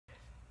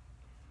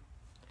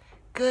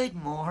Good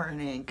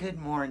morning,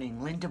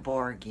 Linda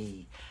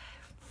Borghi,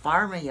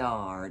 Farmer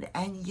Yard,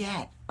 and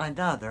yet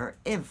another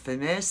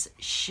infamous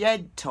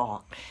shed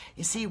talk.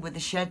 You see, with the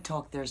shed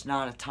talk, there's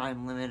not a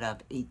time limit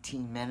of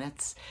 18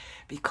 minutes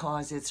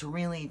because it's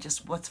really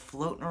just what's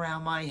floating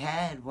around my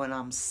head when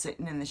I'm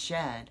sitting in the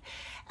shed.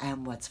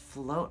 And what's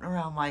floating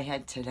around my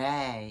head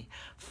today,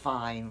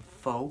 fine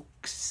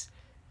folks,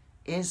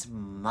 is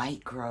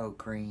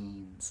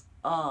microgreens.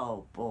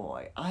 Oh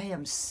boy, I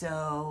am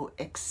so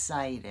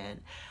excited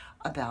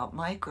about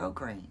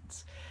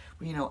microgreens.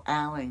 You know,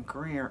 Alan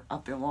Greer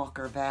up in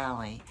Walker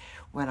Valley,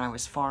 when I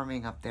was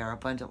farming up there,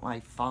 Abundant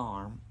Life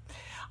Farm,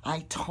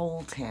 I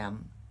told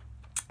him,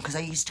 because I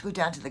used to go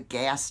down to the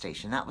gas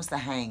station, that was the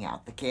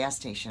hangout, the gas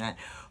station at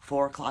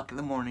 4 o'clock in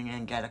the morning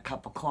and get a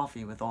cup of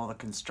coffee with all the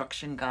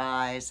construction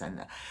guys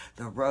and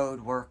the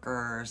road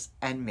workers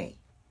and me.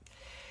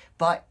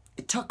 But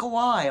it took a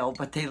while,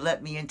 but they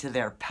let me into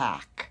their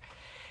pack.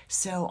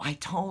 So I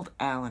told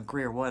Alan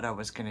Greer what I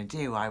was going to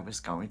do. I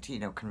was going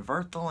to,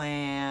 convert the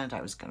land.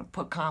 I was going to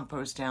put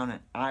compost down, and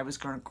I was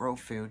going to grow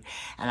food,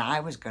 and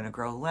I was going to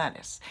grow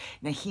lettuce.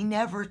 Now, he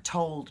never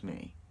told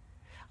me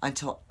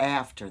until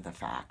after the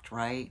fact,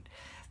 right,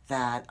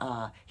 that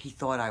he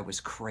thought I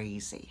was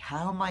crazy.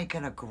 How am I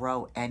going to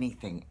grow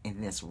anything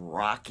in this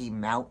rocky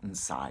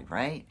mountainside,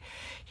 right?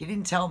 He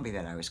didn't tell me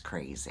that I was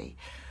crazy.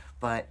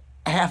 But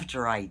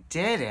after I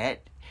did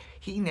it,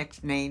 he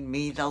nicknamed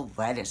me the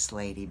lettuce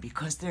lady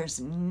because there's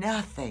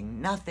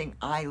nothing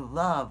I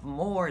love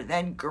more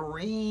than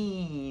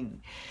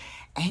green.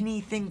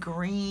 Anything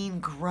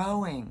green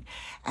growing.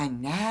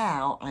 And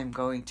now I'm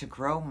going to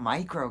grow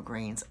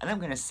microgreens and I'm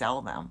going to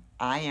sell them.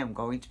 I am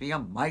going to be a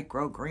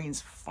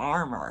microgreens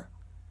farmer.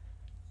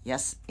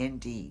 Yes,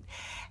 indeed.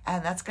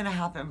 And that's going to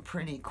happen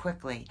pretty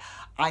quickly.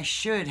 I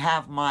should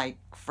have my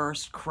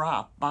first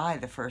crop by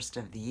the first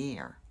of the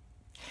year.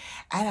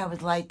 And I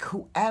would like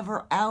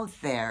whoever out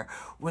there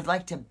would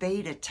like to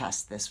beta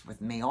test this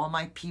with me. All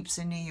my peeps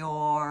in New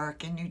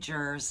York and New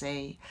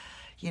Jersey,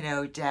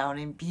 down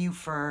in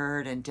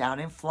Beaufort and down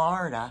in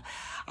Florida.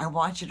 I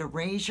want you to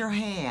raise your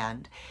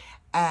hand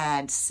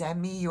and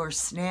send me your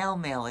snail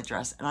mail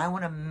address. And I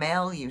want to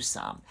mail you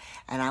some.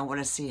 And I want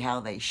to see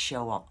how they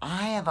show up.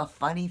 I have a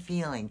funny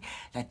feeling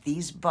that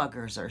these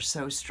buggers are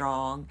so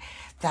strong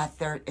that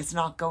it's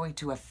not going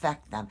to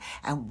affect them.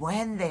 And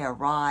when they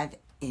arrive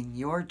in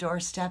your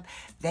doorstep,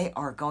 they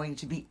are going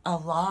to be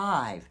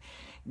alive.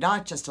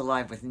 Not just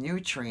alive with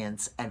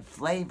nutrients and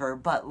flavor,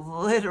 but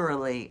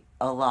literally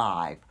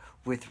alive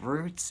with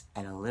roots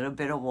and a little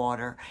bit of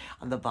water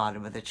on the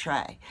bottom of the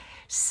tray.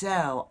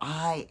 So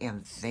I am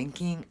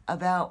thinking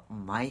about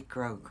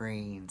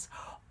microgreens,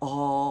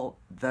 all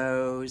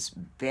those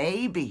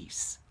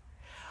babies.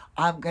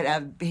 I'm going to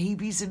have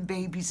babies and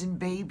babies and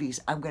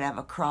babies. I'm going to have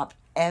a crop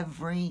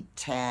every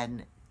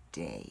 10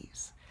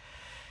 days.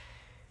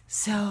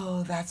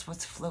 So that's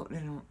what's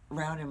floating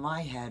around in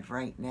my head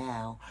right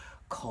now.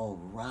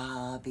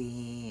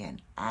 Kohlrabi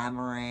and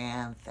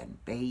amaranth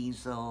and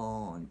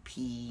basil and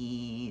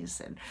peas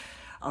and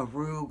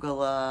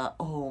arugula.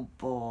 Oh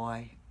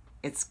boy,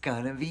 it's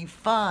gonna be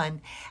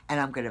fun. And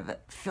I'm gonna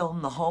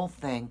film the whole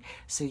thing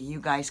so you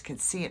guys can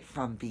see it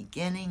from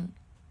beginning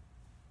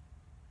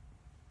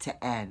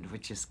to end,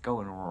 which is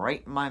going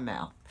right in my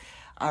mouth.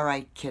 All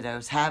right,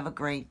 kiddos, have a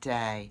great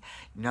day.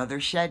 Another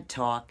shed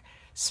talk.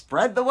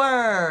 Spread the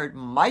word.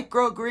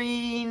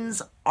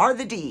 Microgreens are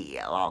the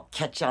deal. I'll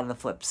catch you on the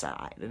flip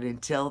side. And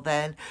until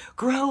then,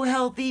 grow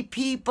healthy,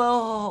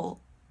 people.